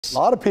A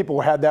lot of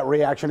people had that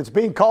reaction. It's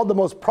being called the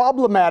most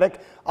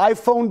problematic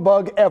iPhone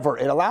bug ever.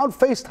 It allowed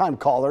FaceTime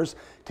callers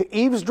to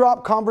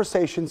eavesdrop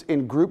conversations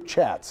in group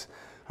chats.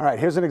 All right,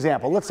 here's an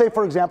example. Let's say,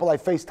 for example, I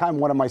FaceTime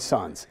one of my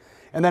sons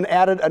and then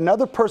added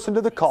another person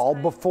to the call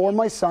before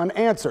my son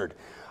answered.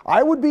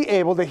 I would be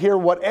able to hear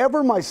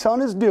whatever my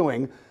son is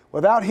doing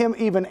without him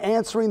even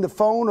answering the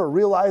phone or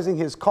realizing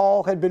his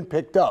call had been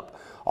picked up.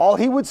 All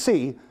he would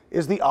see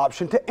is the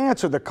option to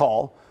answer the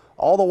call.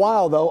 All the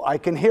while, though, I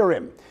can hear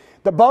him.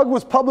 The bug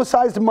was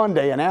publicized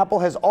Monday, and Apple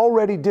has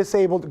already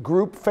disabled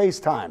group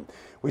FaceTime.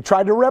 We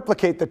tried to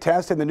replicate the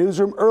test in the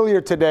newsroom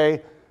earlier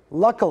today.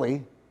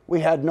 Luckily, we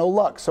had no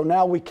luck. So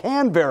now we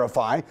can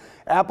verify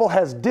Apple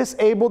has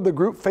disabled the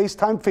group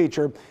FaceTime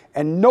feature,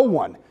 and no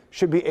one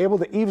should be able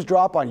to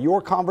eavesdrop on your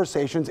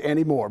conversations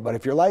anymore. But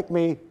if you're like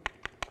me,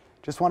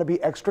 just want to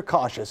be extra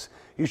cautious,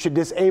 you should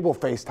disable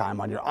FaceTime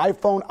on your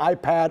iPhone,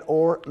 iPad,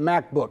 or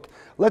MacBook.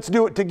 Let's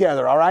do it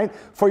together, all right?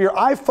 For your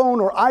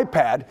iPhone or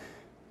iPad,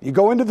 you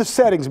go into the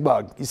settings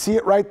bug. You see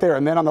it right there.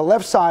 And then on the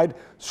left side,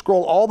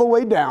 scroll all the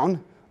way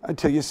down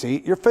until you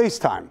see your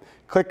FaceTime.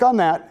 Click on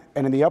that,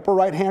 and in the upper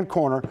right-hand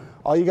corner,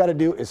 all you got to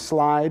do is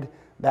slide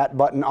that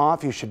button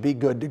off. You should be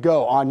good to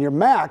go. On your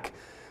Mac,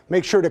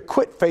 make sure to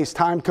quit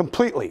FaceTime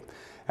completely.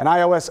 An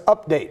iOS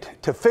update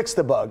to fix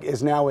the bug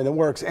is now in the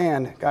works.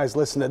 And guys,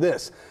 listen to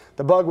this.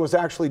 The bug was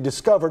actually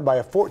discovered by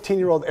a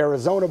 14-year-old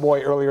Arizona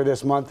boy earlier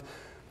this month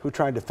who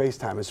tried to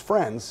FaceTime his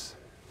friends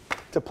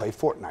to play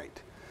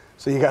Fortnite.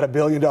 So you got a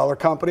billion-dollar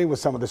company with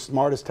some of the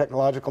smartest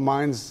technological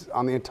minds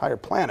on the entire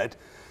planet.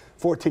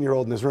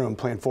 14-year-old in his room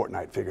playing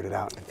Fortnite figured it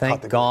out.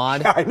 Thank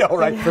God. I know,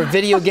 right? For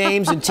video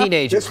games and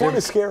teenagers. This one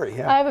is scary.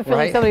 Yeah. I have a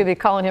feeling somebody will be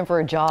calling him for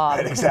a job.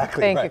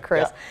 Exactly. Thank you,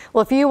 Chris. Yeah.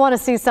 Well, if you want to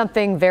see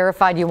something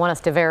verified you want us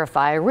to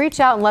verify,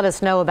 reach out and let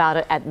us know about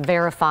it at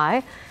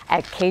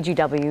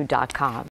verify@kgw.com.